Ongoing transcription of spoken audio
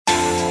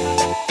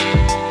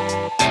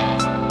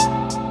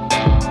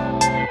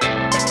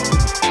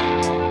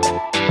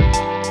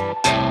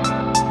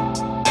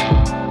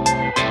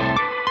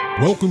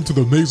Welcome to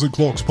the Amazing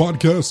Clarks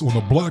podcast on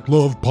the Black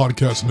Love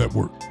Podcast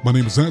Network. My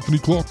name is Anthony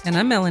Clark. And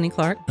I'm Melanie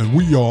Clark. And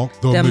we are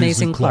the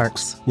Amazing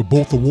Clarks. We're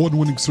both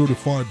award-winning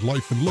certified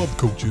life and love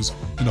coaches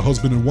and a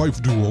husband and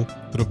wife duo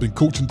that have been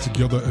coaching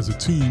together as a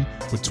team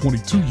for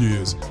 22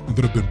 years and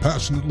that have been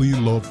passionately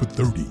in love for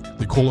 30.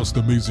 They call us the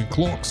Amazing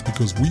Clarks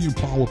because we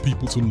empower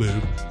people to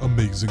live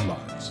amazing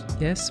lives.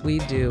 Yes, we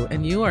do.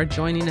 And you are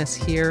joining us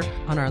here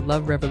on our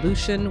Love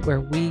Revolution,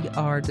 where we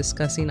are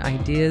discussing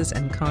ideas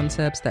and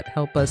concepts that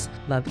help us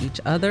love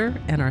each other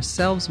and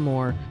ourselves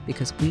more,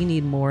 because we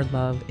need more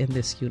love in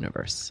this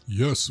universe.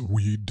 Yes,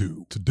 we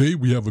do. Today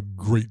we have a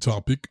great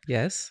topic.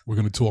 Yes. We're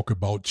going to talk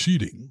about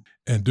cheating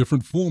and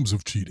different forms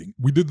of cheating.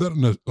 We did that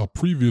in a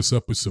previous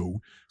episode,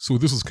 so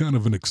this is kind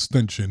of an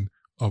extension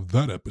of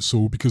that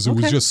episode because it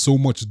was just so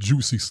much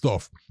juicy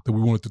stuff that we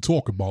wanted to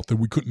talk about that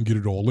we couldn't get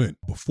it all in.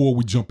 Before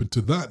we jump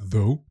into that,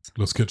 though,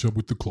 let's catch up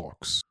with the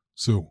Clarks.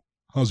 So,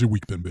 how's your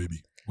week been,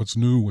 baby? What's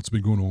new? What's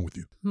been going on with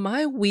you?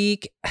 My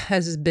week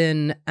has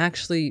been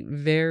actually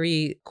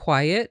very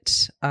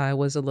quiet. I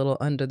was a little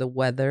under the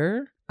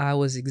weather. I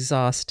was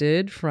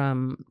exhausted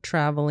from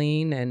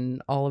traveling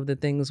and all of the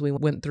things we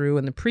went through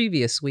in the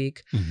previous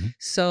week. Mm-hmm.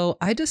 So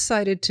I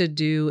decided to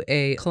do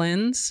a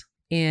cleanse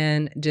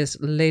and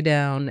just lay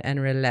down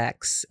and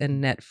relax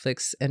and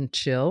Netflix and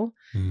chill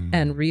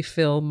and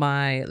refill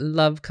my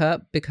love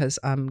cup, because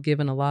I'm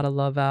giving a lot of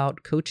love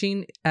out.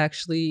 Coaching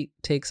actually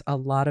takes a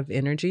lot of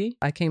energy.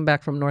 I came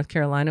back from North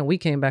Carolina. We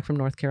came back from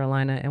North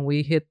Carolina and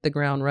we hit the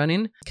ground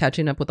running,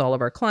 catching up with all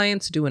of our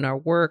clients, doing our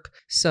work.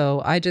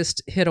 So I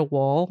just hit a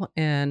wall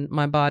and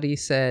my body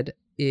said,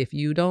 if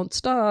you don't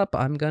stop,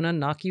 I'm going to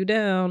knock you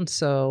down.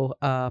 So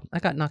I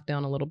got knocked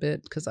down a little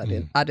bit because I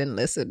didn't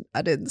listen.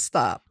 I didn't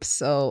stop.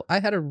 So I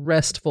had a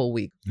restful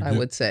week, I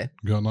would say.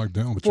 You got knocked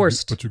down,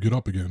 but you get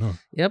up again, huh?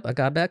 Yep, I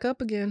got back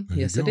up again.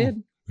 Yes, I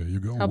did. There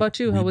you go. How about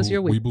you? How was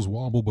your week? Weebles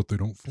wobble, but they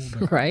don't fall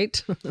down.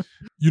 Right.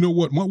 You know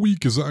what? My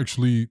week has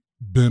actually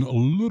been a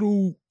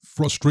little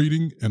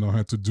frustrating, and I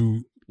had to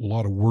do a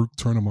lot of work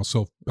turning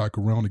myself back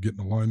around to get in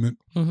alignment.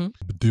 Mm-hmm.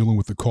 Dealing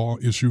with the car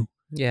issue.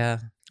 Yeah.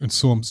 And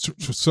so I'm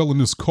selling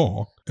this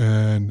car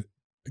and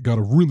got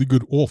a really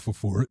good offer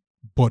for it,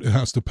 but it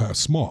has to pass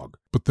smog.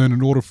 But then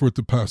in order for it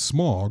to pass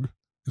smog,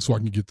 and so I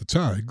can get the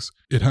tags,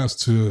 it has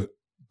to,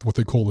 what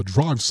they call the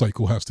drive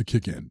cycle has to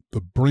kick in.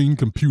 The brain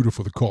computer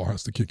for the car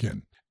has to kick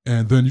in.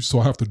 And then so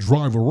I have to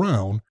drive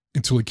around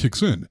until it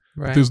kicks in.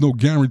 Right. But there's no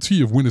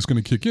guarantee of when it's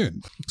going to kick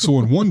in. So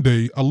in one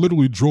day, I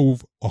literally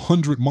drove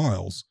 100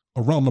 miles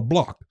around the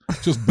block,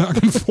 just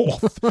back and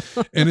forth,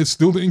 and it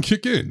still didn't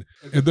kick in.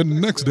 And then the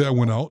next day I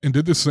went out and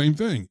did the same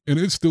thing, and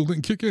it still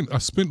didn't kick in. I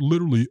spent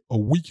literally a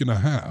week and a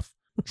half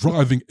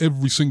driving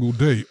every single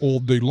day, all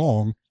day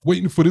long,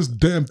 waiting for this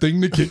damn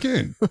thing to kick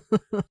in.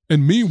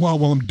 And meanwhile,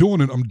 while I'm doing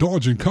it, I'm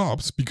dodging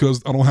cops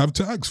because I don't have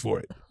tags for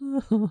it.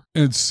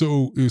 And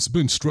so it's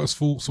been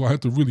stressful. So I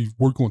had to really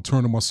work on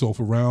turning myself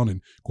around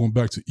and going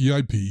back to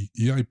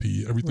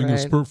EIP, everything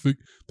is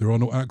perfect. There are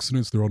no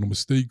accidents. There are no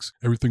mistakes.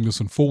 Everything that's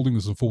unfolding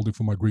is unfolding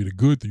for my greater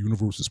good. The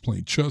universe is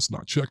playing chess,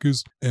 not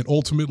checkers. And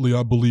ultimately,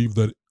 I believe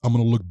that I'm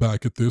going to look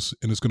back at this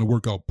and it's going to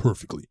work out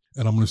perfectly.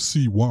 And I'm going to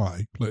see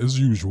why, as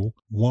usual,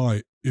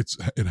 why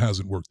it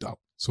hasn't worked out.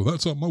 So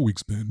that's how my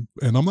week's been.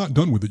 And I'm not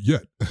done with it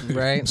yet.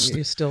 Right.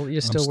 You're still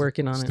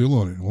working on it. Still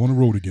on it. I'm on the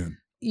road again.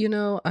 You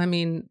know, I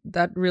mean,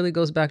 that really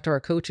goes back to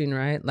our coaching,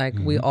 right? Like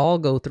we all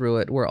go through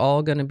it. We're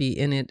all going to be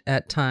in it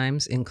at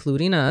times,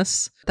 including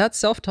us. That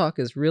self-talk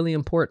is really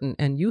important.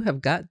 And you have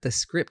got the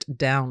script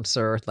down,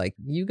 sir. Like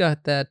you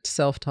got that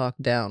self-talk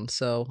down.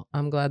 So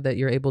I'm glad that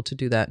you're able to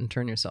do that and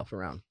turn yourself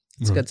around.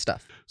 It's good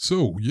stuff.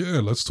 So,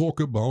 let's talk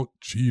about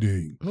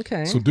cheating.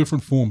 Okay. So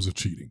different forms of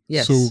cheating.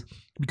 Yes. So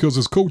because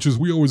as coaches,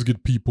 we always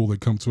get people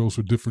that come to us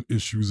with different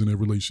issues in their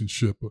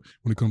relationship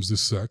when it comes to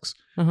sex.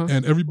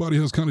 And everybody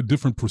has kind of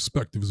different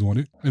perspectives on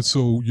it. And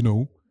so,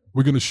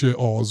 we're going to share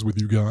ours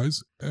with you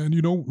guys and,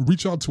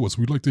 reach out to us.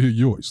 We'd like to hear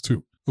yours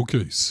too.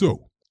 Okay,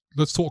 so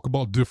let's talk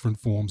about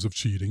different forms of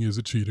cheating. Is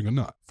it cheating or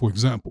not? For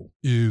example,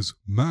 is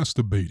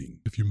masturbating.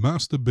 If you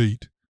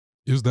masturbate,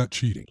 is that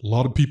cheating? A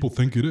lot of people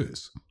think it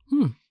is.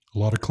 A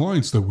lot of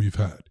clients that we've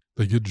had,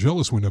 they get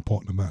jealous when their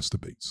partner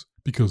masturbates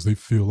because they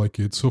feel like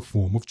it's a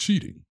form of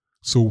cheating.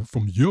 So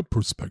from your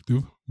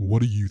perspective,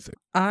 what do you think?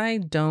 I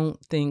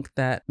don't think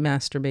that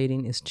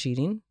masturbating is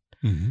cheating.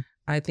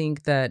 I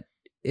think that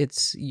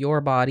it's your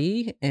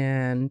body,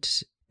 and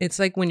it's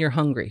like when you're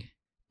hungry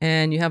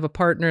and you have a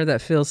partner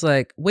that feels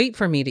like, wait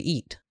for me to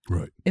eat.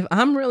 Right. If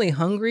I'm really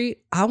hungry,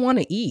 I want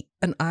to eat,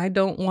 and I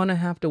don't want to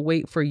have to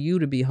wait for you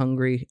to be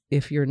hungry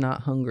if you're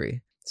not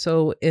hungry.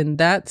 So in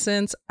that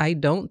sense, I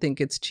don't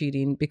think it's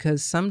cheating,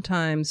 because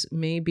sometimes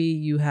maybe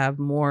you have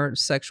more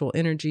sexual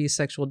energy,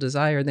 sexual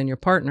desire than your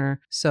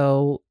partner.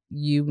 So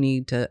you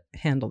need to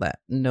handle that.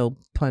 No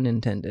pun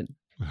intended.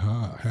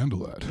 Handle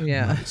that.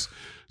 Yeah. Nice.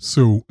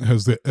 So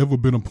has there ever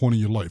been a point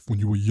in your life when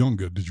you were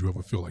younger, did you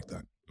ever feel like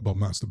that about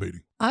masturbating?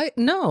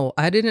 No,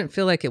 I didn't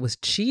feel like it was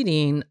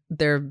cheating.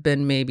 There have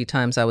been maybe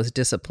times I was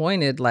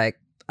disappointed, like,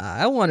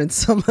 I wanted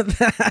some of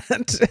that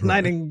and I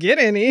Right. didn't get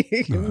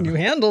any. No. You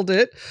handled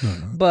it. No.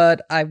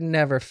 But I've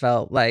never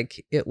felt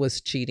like it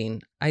was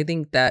cheating. I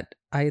think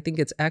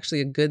it's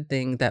actually a good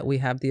thing that we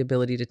have the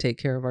ability to take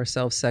care of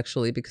ourselves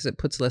sexually because it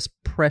puts less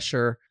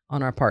pressure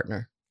on our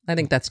partner. I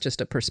think that's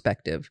just a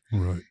perspective.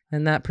 Right.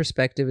 And that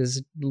perspective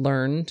is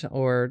learned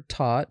or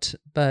taught.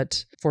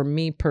 But for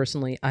me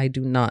personally, I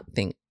do not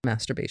think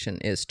masturbation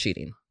is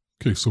cheating.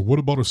 Okay, so what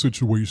about a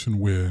situation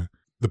where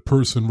the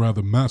person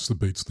rather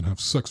masturbates than have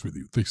sex with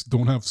you? They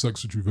don't have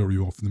sex with you very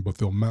often, but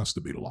they'll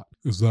masturbate a lot.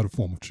 Is that a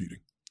form of cheating?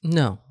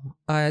 No,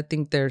 I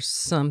think there's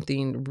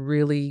something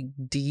really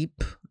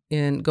deep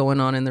in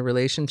going on in the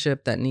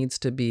relationship that needs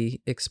to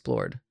be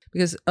explored.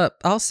 Because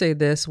I'll say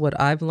this, what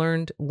I've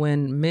learned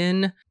when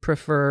men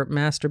prefer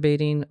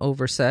masturbating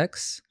over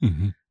sex,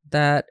 Mm-hmm.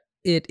 that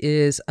it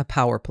is a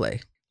power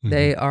play. Mm-hmm.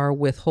 They are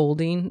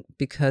withholding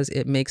because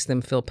it makes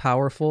them feel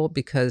powerful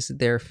because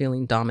they're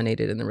feeling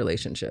dominated in the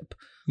relationship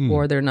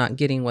or they're not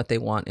getting what they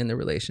want in the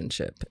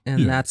relationship.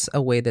 And that's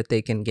a way that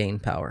they can gain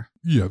power.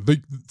 Yeah,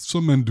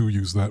 some men do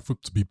use that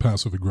to be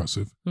passive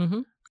aggressive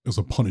as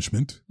a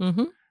punishment.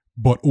 Mm-hmm.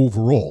 But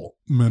overall,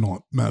 men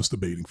aren't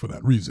masturbating for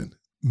that reason.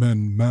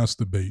 Men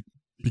masturbate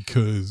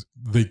because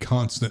they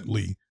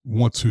constantly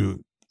want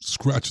to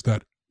scratch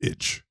that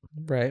itch.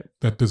 Right.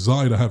 That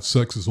desire to have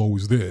sex is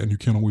always there, and you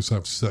can't always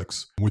have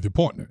sex with your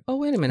partner. Oh,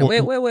 wait a minute.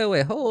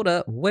 Wait. Hold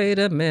up. Wait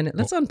a minute.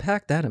 Let's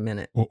unpack that a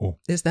minute. Uh-oh.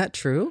 Is that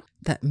true?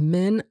 That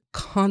men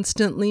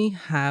constantly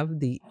have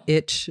the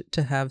itch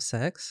to have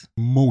sex?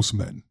 Most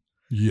men.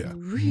 Yeah.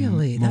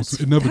 Really?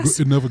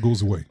 It never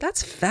goes away.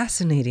 That's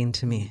fascinating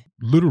to me.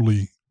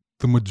 Literally,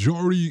 the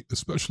majority,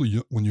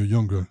 especially when you're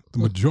younger, the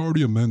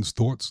majority of men's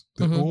thoughts,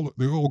 they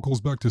all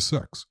goes back to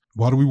sex.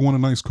 Why do we want a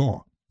nice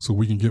car? So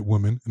we can get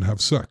women and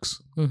have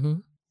sex. Mm-hmm.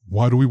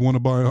 Why do we want to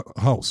buy a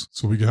house?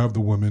 So we can have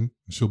the women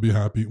and she'll be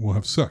happy and we'll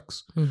have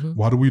sex. Mm-hmm.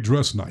 Why do we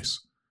dress nice?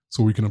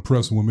 So we can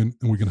impress women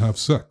and we can have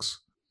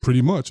sex.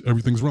 Pretty much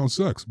everything's around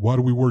sex. Why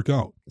do we work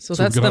out? So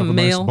that's we can the have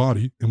male a nice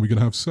body and we can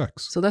have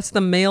sex. So that's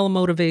the male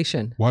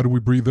motivation. Why do we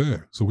breathe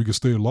air? So we can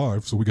stay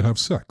alive so we can have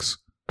sex.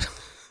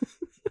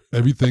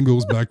 Everything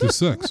goes back to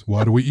sex.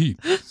 Why do we eat?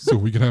 So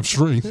we can have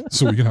strength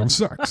so we can have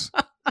sex.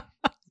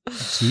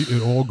 See,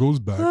 it all goes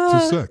back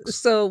to sex.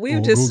 So we've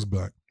all just goes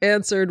back.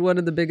 answered one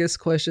of the biggest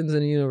questions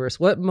in the universe.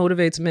 What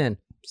motivates men?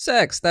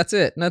 Sex. That's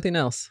it. Nothing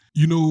else.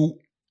 You know,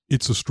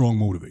 it's a strong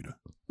motivator.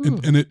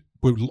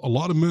 But a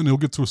lot of men, they'll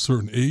get to a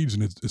certain age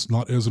and it's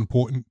not as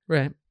important.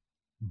 Right.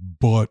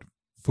 But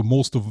for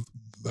most of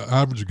the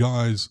average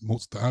guy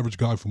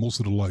for most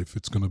of their life,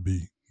 it's going to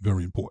be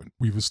very important.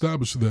 We've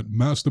established that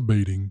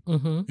masturbating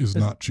is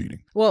not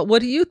cheating. Well,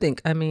 what do you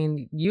think? I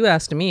mean, you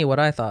asked me what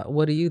I thought.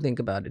 What do you think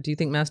about it? Do you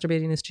think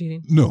masturbating is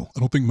cheating? No, I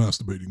don't think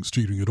masturbating is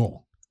cheating at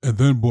all. And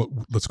then,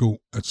 let's go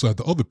outside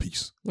the other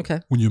piece.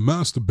 Okay. When you're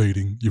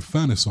masturbating, you're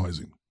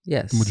fantasizing.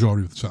 Yes. The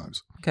majority of the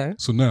times. Okay.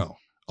 So now,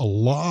 a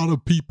lot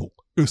of people,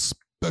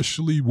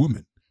 especially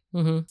women,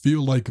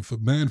 feel like if a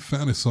man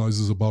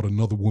fantasizes about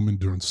another woman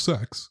during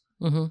sex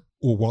or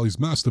while he's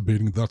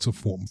masturbating, that's a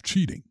form of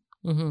cheating.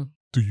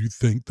 Do you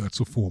think that's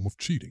a form of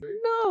cheating?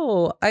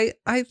 No,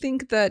 I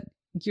think that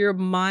your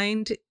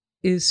mind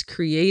is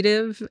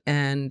creative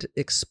and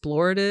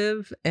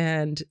explorative,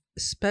 and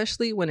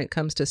especially when it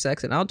comes to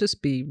sex, and I'll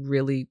just be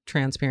really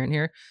transparent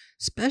here,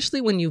 especially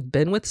when you've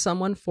been with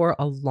someone for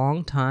a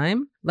long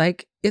time,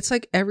 like it's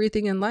like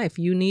everything in life.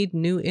 You need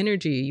new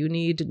energy, you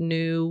need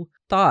new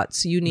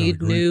thoughts, you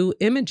need new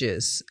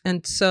images.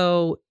 And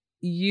so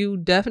you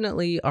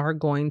definitely are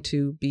going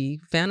to be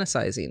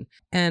fantasizing.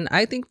 And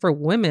I think for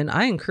women,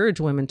 I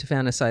encourage women to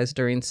fantasize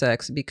during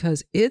sex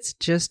because it's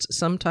just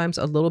sometimes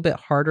a little bit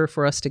harder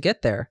for us to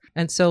get there.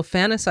 And so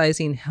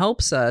fantasizing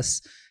helps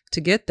us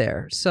to get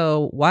there.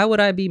 So why would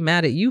I be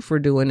mad at you for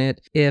doing it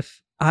if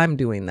I'm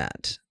doing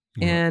that?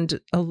 Right. And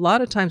a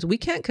lot of times we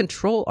can't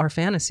control our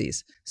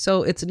fantasies.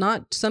 So it's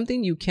not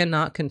something you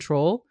cannot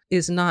control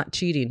is not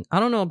cheating.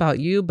 I don't know about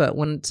you, but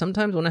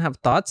sometimes when I have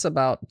thoughts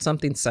about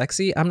something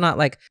sexy, I'm not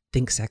like,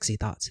 think sexy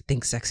thoughts.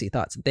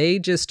 They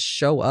just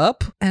show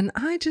up and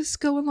I just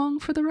go along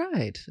for the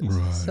ride.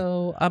 Right.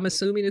 So I'm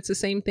assuming it's the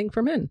same thing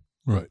for men.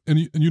 Right. And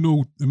you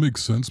know, it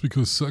makes sense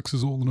because sex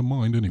is all in the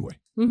mind anyway.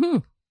 Mm-hmm.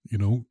 You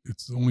know,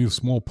 it's only a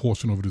small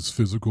portion of it is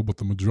physical, but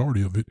the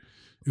majority of it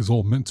is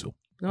all mental.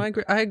 No,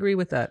 I agree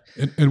with that.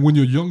 And when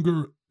you're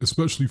younger,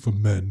 especially for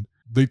men,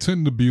 they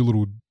tend to be a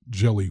little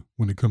jelly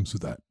when it comes to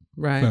that.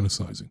 Right.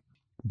 Fantasizing.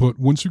 But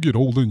once you get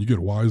older and you get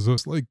wiser,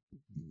 it's like,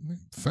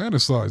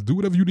 fantasize. Do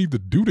whatever you need to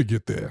do to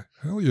get there.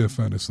 Hell yeah,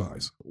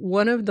 fantasize.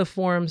 One of the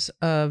forms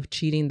of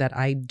cheating that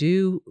I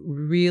do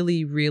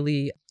really,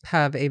 really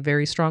have a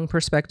very strong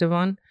perspective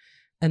on,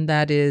 and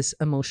that is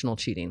emotional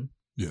cheating.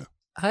 Yeah.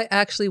 I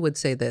actually would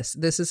say this.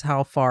 This is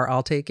how far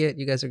I'll take it.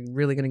 You guys are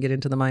really going to get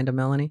into the mind of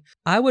Melanie.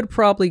 I would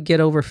probably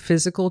get over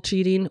physical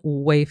cheating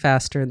way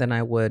faster than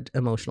I would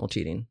emotional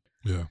cheating.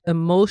 Yeah.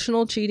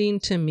 Emotional cheating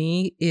to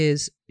me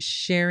is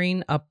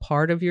sharing a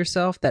part of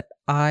yourself that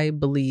I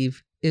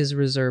believe is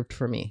reserved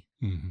for me.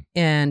 Mm-hmm.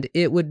 And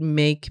it would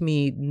make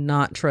me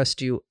not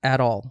trust you at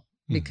all.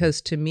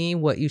 because to me,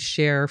 what you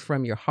share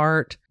from your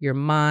heart, your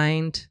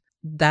mind,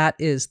 that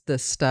is the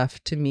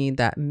stuff to me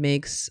that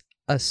makes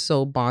us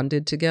so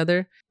bonded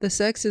together. The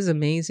sex is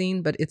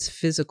amazing, but it's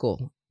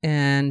physical.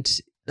 And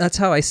that's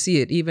how I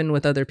see it, even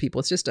with other people.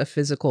 It's just a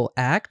physical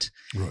act.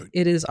 Right.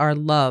 It is our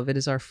love. It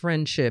is our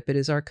friendship. It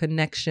is our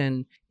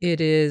connection.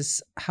 It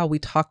is how we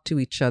talk to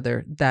each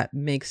other that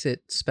makes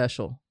it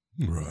special.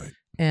 Right.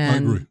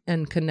 And, I agree.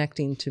 And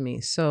connecting to me.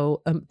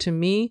 So to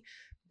me,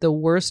 the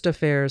worst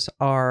affairs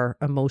are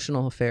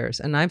emotional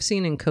affairs. And I've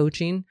seen in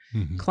coaching,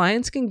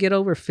 clients can get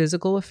over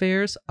physical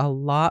affairs a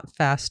lot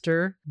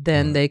faster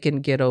than they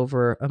can get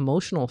over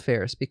emotional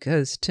affairs,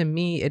 because to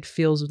me, it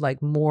feels like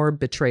more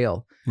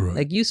betrayal. Right.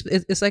 Like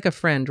it's like a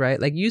friend,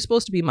 right? Like you're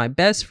supposed to be my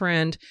best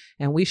friend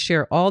and we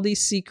share all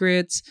these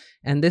secrets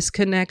and this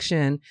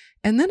connection.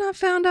 And then I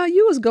found out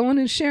you was going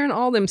and sharing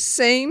all them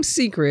same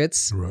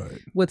secrets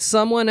with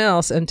someone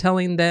else and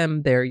telling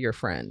them they're your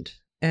friend.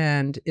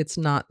 And it's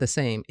not the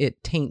same.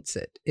 It taints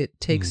it.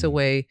 It takes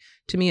away,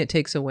 to me, it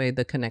takes away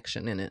the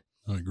connection in it.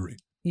 I agree.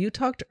 You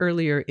talked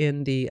earlier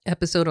in the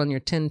episode on your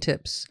 10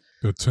 tips.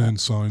 The 10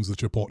 signs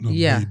that your partner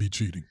may be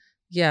cheating.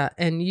 Yeah.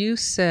 And you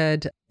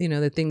said,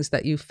 the things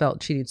that you felt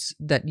cheated,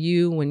 that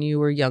you, when you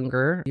were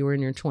younger, you were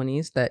in your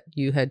 20s, that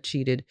you had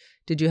cheated.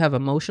 Did you have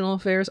emotional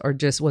affairs, or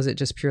was it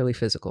just purely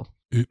physical?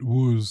 It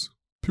was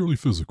purely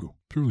physical.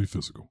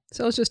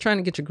 So it's just trying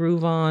to get your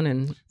groove on.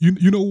 And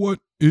you know what?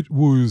 It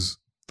was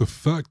the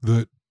fact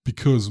that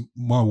because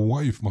my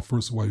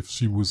first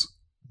wife,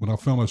 when I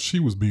found out she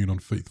was being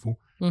unfaithful,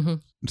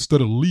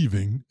 instead of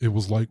leaving, it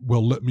was like,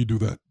 well, let me do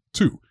that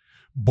too.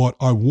 But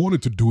I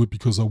wanted to do it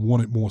because I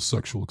wanted more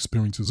sexual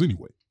experiences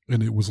anyway.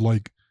 And it was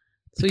like,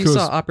 so you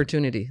saw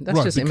opportunity.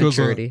 That's just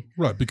immaturity.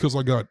 Because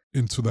I got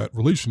into that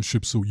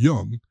relationship so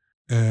young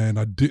and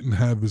I didn't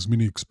have as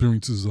many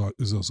experiences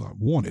as I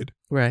wanted.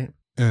 Right.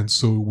 And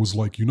so it was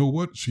like, you know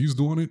what? She's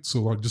doing it.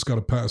 So I just got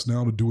to pass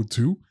now to do it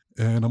too.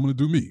 And I'm going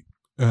to do me.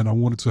 And I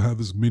wanted to have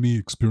as many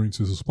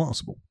experiences as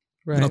possible.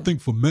 Right. And I think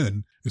for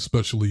men,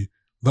 especially,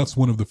 that's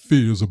one of the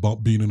fears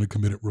about being in a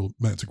committed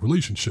romantic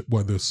relationship,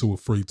 why they're so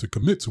afraid to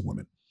commit to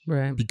women.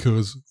 Right.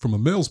 Because from a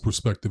male's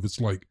perspective,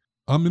 it's like,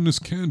 I'm in this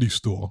candy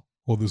store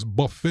or this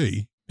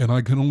buffet, and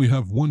I can only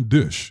have one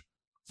dish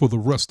for the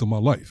rest of my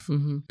life.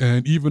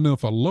 And even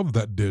if I love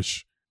that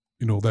dish,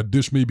 that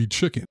dish may be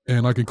chicken,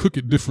 and I can cook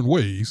it different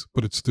ways,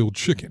 but it's still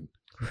chicken.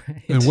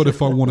 Right. And what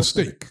if I want a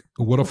steak?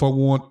 Or what if I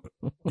want,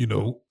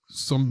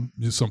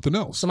 something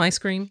else? Some ice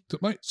cream?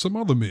 Some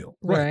other meal.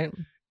 Right.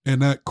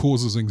 And that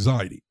causes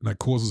anxiety. And that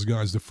causes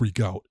guys to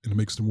freak out. And it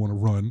makes them want to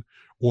run,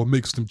 or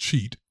makes them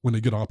cheat when they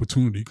get an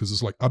opportunity, because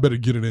it's like, I better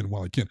get it in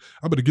while I can.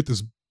 I better get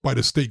this bite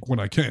of steak when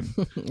I can.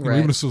 Right.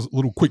 Even if it's a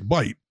little quick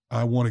bite,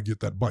 I want to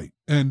get that bite.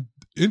 And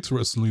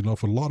interestingly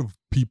enough, a lot of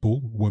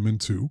people, women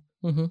too,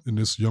 in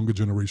this younger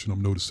generation,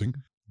 I'm noticing,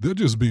 they're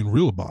just being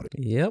real about it.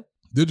 Yep.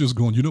 They're just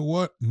going, you know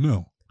what?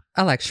 No.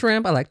 I like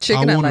shrimp. I like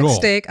chicken. I like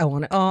steak. I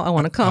want it all. I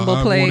want a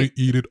combo plate. I want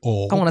to eat it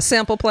all. I want a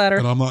sample platter.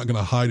 And I'm not going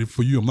to hide it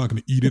for you. I'm not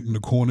going to eat it in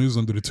the corners,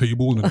 under the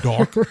table, in the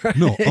dark. Right.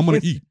 No, I'm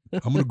going to eat.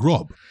 I'm going to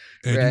grub.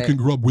 And you can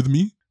grub with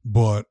me,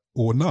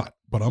 or not.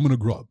 But I'm going to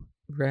grub.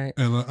 Right.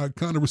 And I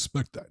kind of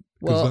respect that.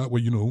 Because that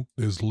way,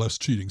 there's less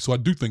cheating. So I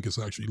do think it's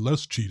actually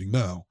less cheating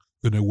now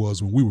than there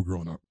was when we were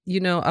growing up.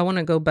 I want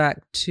to go back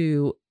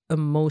to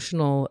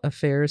emotional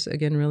affairs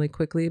again really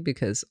quickly,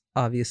 because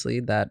obviously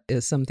that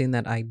is something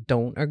that I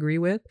don't agree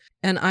with.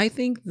 And I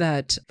think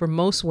that for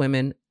most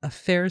women,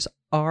 affairs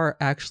are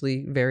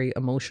actually very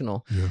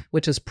emotional,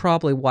 which is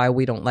probably why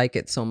we don't like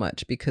it so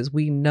much, because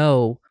we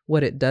know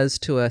what it does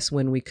to us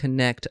when we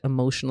connect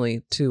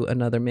emotionally to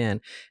another man.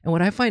 And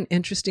what I find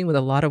interesting with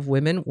a lot of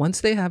women,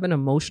 once they have an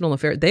emotional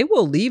affair, they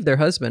will leave their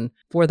husband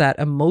for that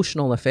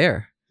emotional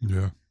affair.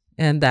 Yeah.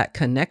 And that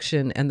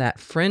connection and that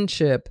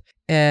friendship.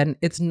 And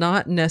it's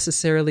not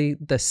necessarily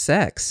the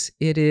sex,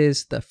 it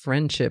is the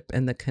friendship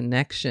and the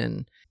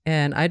connection.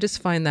 And I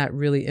just find that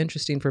really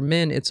interesting. For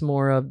men, it's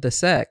more of the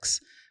sex.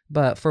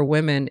 But for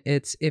women,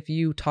 it's if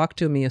you talk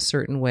to me a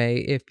certain way,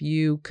 if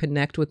you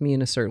connect with me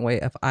in a certain way,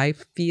 if I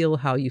feel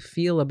how you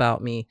feel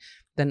about me,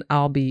 then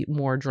I'll be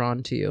more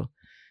drawn to you.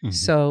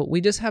 So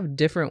we just have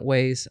different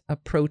ways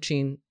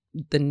approaching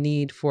the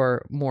need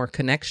for more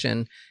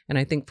connection. And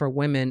I think for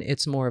women,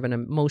 it's more of an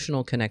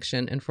emotional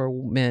connection. And for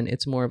men,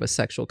 it's more of a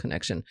sexual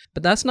connection.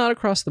 But that's not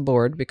across the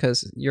board,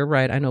 because you're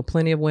right. I know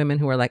plenty of women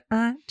who are like,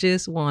 I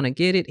just want to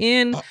get it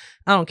in.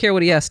 I don't care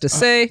what he has to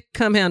say.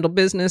 Come handle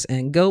business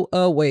and go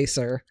away,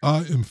 sir. I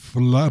am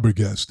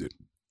flabbergasted.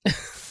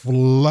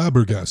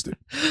 Flabbergasted.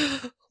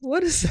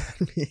 What does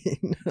that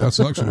mean? That's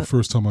actually the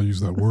first time I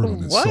use that word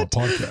on this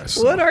podcast.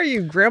 So. What are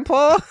you,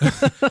 Grandpa?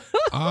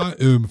 I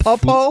am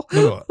Pawpaw?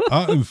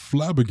 I am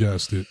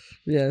flabbergasted.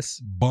 Yes.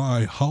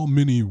 By how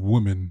many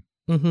women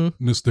in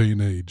this day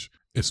and age,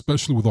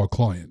 especially with our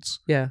clients,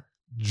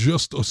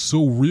 just are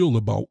so real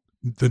about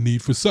the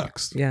need for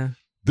sex. Yeah.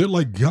 They're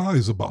like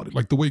guys about it.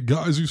 Like the way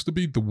guys used to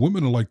be, the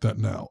women are like that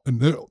now. And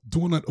they're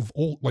doing that of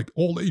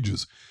all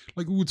ages.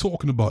 Like we were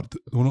talking about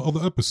on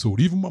another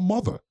episode, even my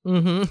mother.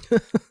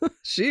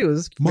 She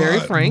was very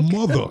frank.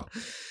 My mother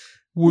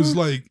was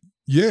like,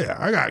 yeah,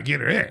 I gotta get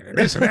her in,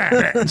 this and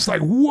that. It's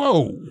like,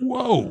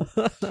 whoa.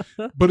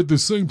 But at the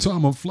same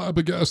time, I'm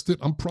flabbergasted.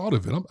 I'm proud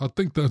of it. I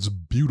think that's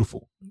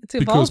beautiful. It's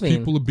evolving. Because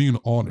people are being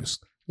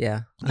honest.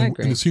 Yeah, I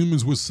agree. And as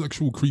humans, we're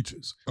sexual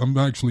creatures. I'm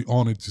actually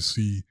honored to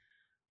see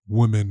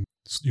women,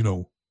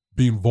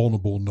 being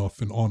vulnerable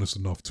enough and honest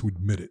enough to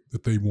admit it,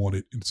 that they want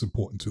it and it's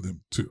important to them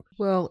too.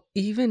 Well,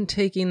 even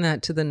taking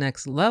that to the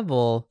next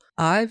level,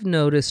 I've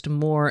noticed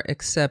more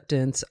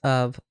acceptance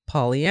of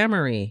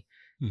polyamory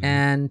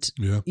and,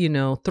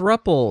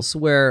 thruples,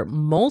 where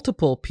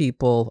multiple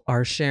people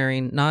are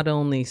sharing not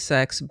only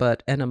sex,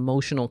 but an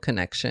emotional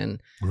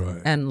connection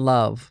and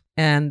love.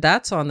 And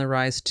that's on the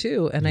rise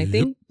too. And I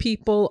think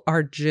people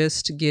are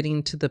just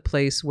getting to the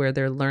place where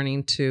they're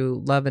learning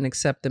to love and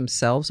accept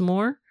themselves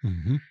more.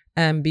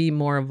 And be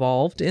more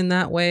evolved in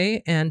that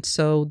way. And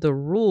so the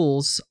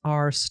rules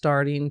are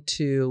starting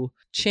to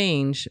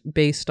change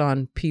based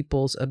on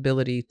people's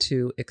ability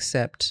to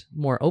accept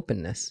more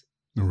openness.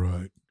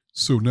 Right.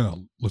 So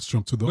now let's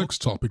jump to the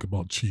next topic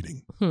about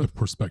cheating. The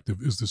perspective,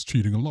 is this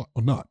cheating a lot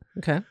or not?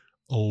 Okay.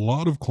 A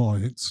lot of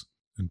clients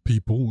and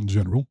people in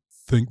general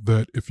think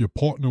that if your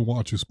partner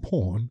watches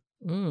porn,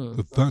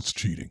 that's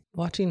cheating.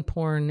 Watching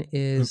porn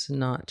is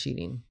not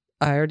cheating.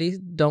 I already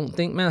don't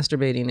think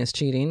masturbating is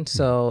cheating.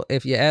 So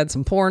if you add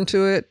some porn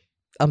to it,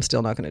 I'm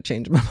still not going to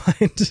change my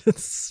mind.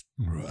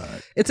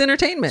 It's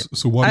entertainment.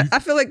 So why I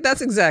feel like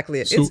that's exactly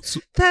it.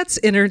 That's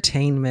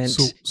entertainment.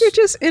 You're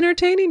just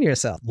entertaining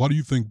yourself. Why do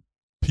you think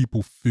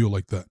people feel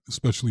like that,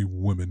 especially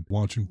women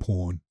watching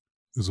porn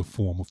is a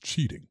form of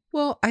cheating?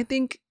 Well, I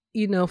think,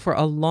 for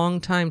a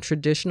long time,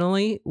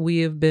 traditionally,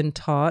 we have been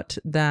taught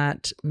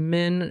that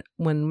when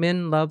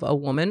men love a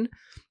woman,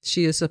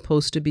 she is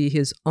supposed to be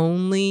his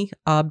only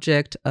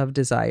object of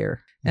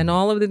desire. And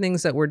all of the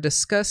things that we're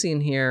discussing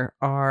here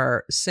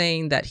are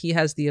saying that he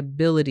has the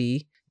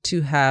ability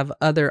to have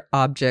other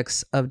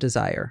objects of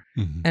desire.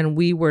 And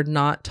we were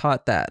not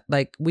taught that.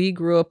 Like, we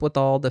grew up with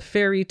all the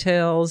fairy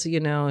tales,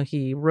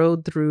 he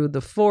rode through the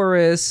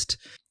forest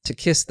to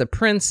kiss the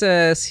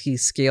princess. He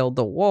scaled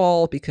the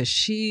wall because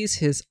she's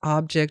his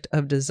object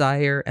of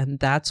desire. And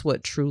that's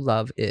what true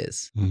love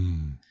is.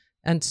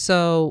 And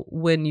so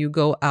when you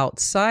go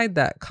outside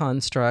that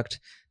construct,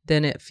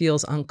 then it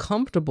feels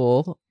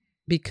uncomfortable,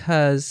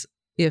 because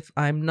if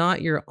I'm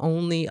not your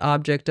only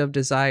object of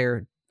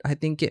desire, I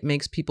think it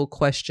makes people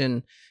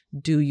question,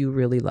 do you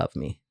really love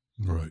me?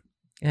 Right.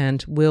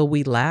 And will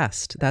we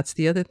last? That's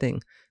the other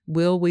thing.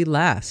 Will we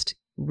last?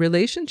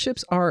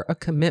 Relationships are a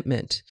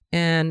commitment,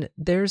 and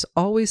there's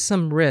always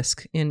some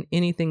risk in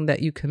anything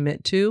that you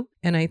commit to.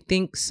 And I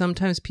think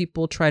sometimes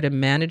people try to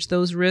manage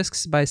those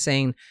risks by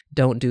saying,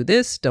 don't do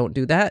this, don't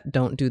do that,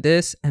 don't do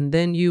this. And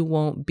then you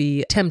won't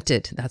be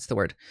tempted. That's the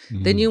word.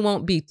 Then you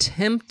won't be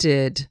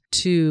tempted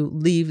to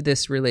leave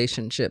this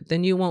relationship.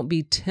 Then you won't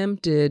be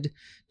tempted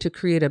to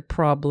create a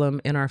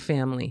problem in our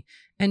family.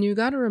 And you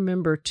got to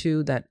remember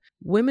too that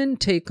women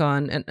take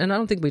on, and I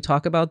don't think we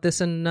talk about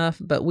this enough,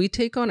 but we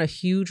take on a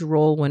huge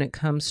role when it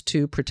comes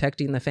to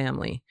protecting the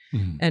family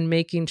and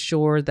making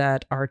sure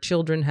that our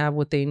children have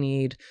what they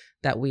need,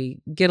 that we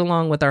get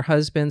along with our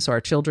husbands so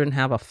our children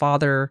have a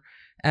father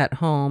at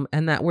home,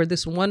 and that we're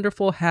this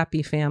wonderful,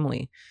 happy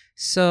family.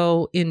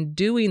 So in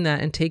doing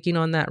that and taking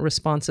on that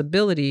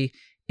responsibility,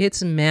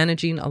 it's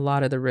managing a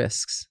lot of the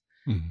risks.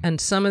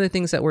 And some of the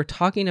things that we're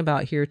talking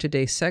about here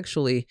today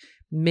sexually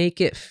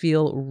make it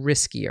feel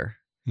riskier.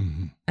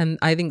 And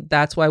I think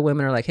that's why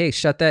women are like, hey,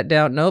 shut that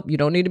down. Nope, you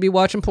don't need to be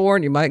watching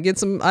porn. You might get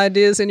some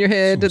ideas in your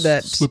head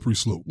that slippery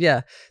slope.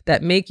 Yeah,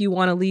 that make you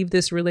want to leave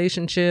this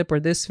relationship or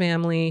this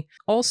family.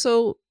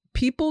 Also,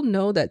 people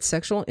know that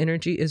sexual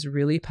energy is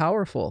really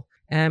powerful.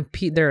 And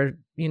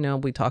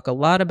we talk a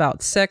lot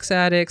about sex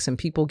addicts and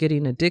people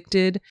getting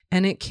addicted,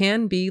 and it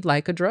can be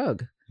like a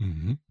drug.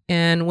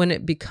 And when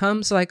it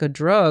becomes like a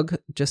drug,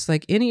 just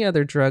like any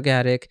other drug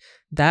addict,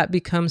 that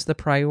becomes the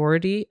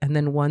priority. And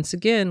then once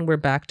again, we're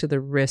back to the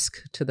risk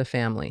to the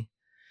family.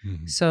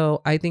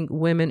 So I think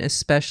women,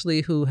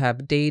 especially who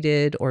have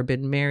dated or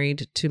been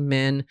married to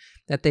men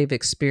that they've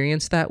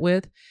experienced that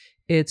with,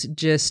 it's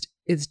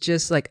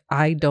just like,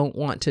 I don't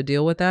want to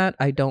deal with that.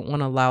 I don't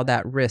want to allow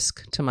that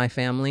risk to my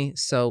family.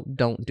 So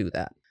don't do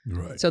that.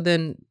 Right. So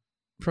then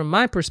from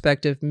my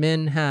perspective,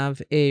 men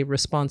have a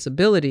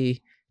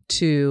responsibility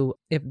to,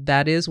 if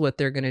that is what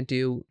they're going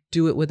to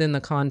do it within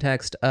the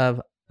context of,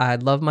 I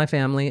love my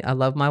family, I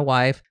love my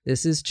wife,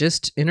 this is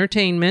just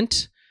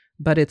entertainment,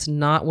 but it's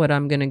not what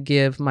I'm going to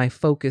give my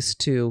focus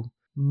to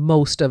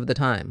most of the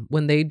time.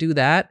 When they do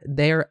that,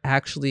 they're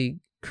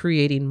actually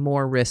creating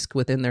more risk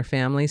within their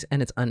families,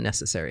 and it's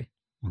unnecessary.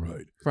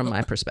 Right. From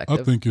my perspective.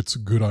 I think it's a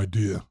good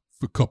idea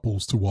for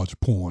couples to watch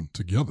porn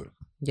together.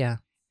 Yeah.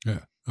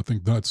 Yeah. I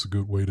think that's a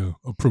good way to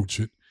approach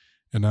it.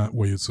 And that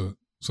way it's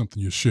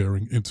something you're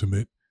sharing,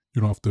 intimate. You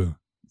don't have to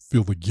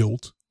feel the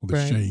guilt or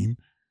the shame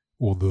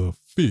or the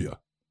fear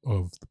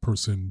of the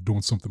person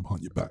doing something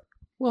behind your back.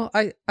 Well,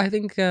 I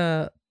think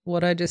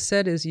what I just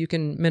said is you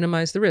can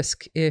minimize the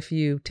risk if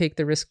you take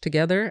the risk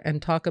together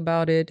and talk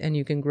about it, and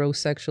you can grow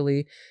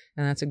sexually.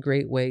 And that's a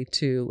great way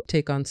to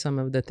take on some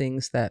of the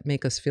things that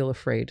make us feel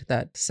afraid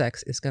that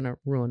sex is going to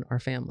ruin our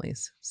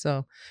families.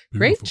 So Beautiful.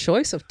 Great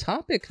choice of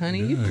topic,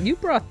 honey. Yeah. You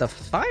brought the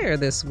fire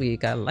this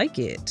week. I like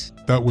it.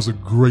 That was a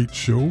great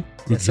show.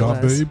 Good Yes, it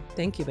job, was. babe.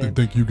 Thank you, And babe.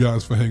 thank you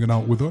guys for hanging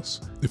out with us.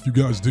 If you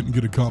guys didn't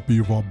get a copy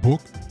of our book,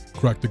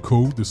 Crack the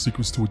Code, The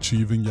Secrets to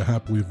Achieving Your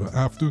Happily Ever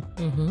After,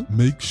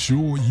 make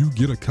sure you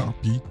get a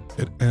copy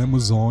at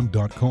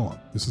Amazon.com.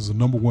 This is a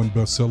 #1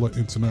 bestseller,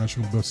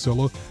 international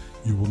bestseller.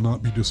 You will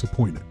not be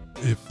disappointed.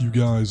 If you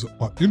guys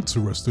are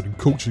interested in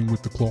coaching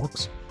with the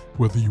Clarks,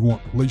 whether you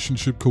want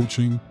relationship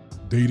coaching,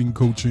 dating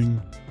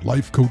coaching,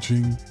 life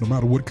coaching, no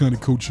matter what kind of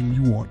coaching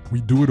you want,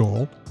 we do it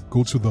all.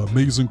 Go to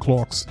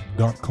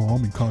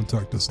theamazingclarks.com and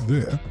contact us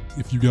there.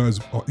 If you guys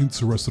are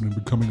interested in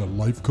becoming a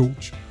life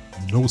coach,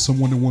 know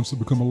someone that wants to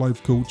become a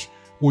life coach,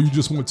 or you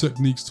just want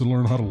techniques to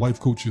learn how to life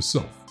coach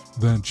yourself,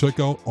 then check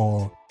out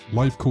our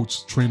life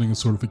coach training and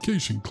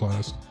certification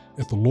class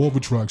at the Law of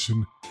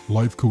Attraction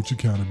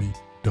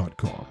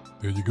lifecoachacademy.com.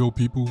 There you go,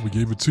 people. We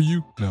gave it to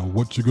you. Now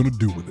what you gonna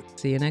do with it?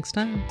 See you next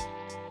time.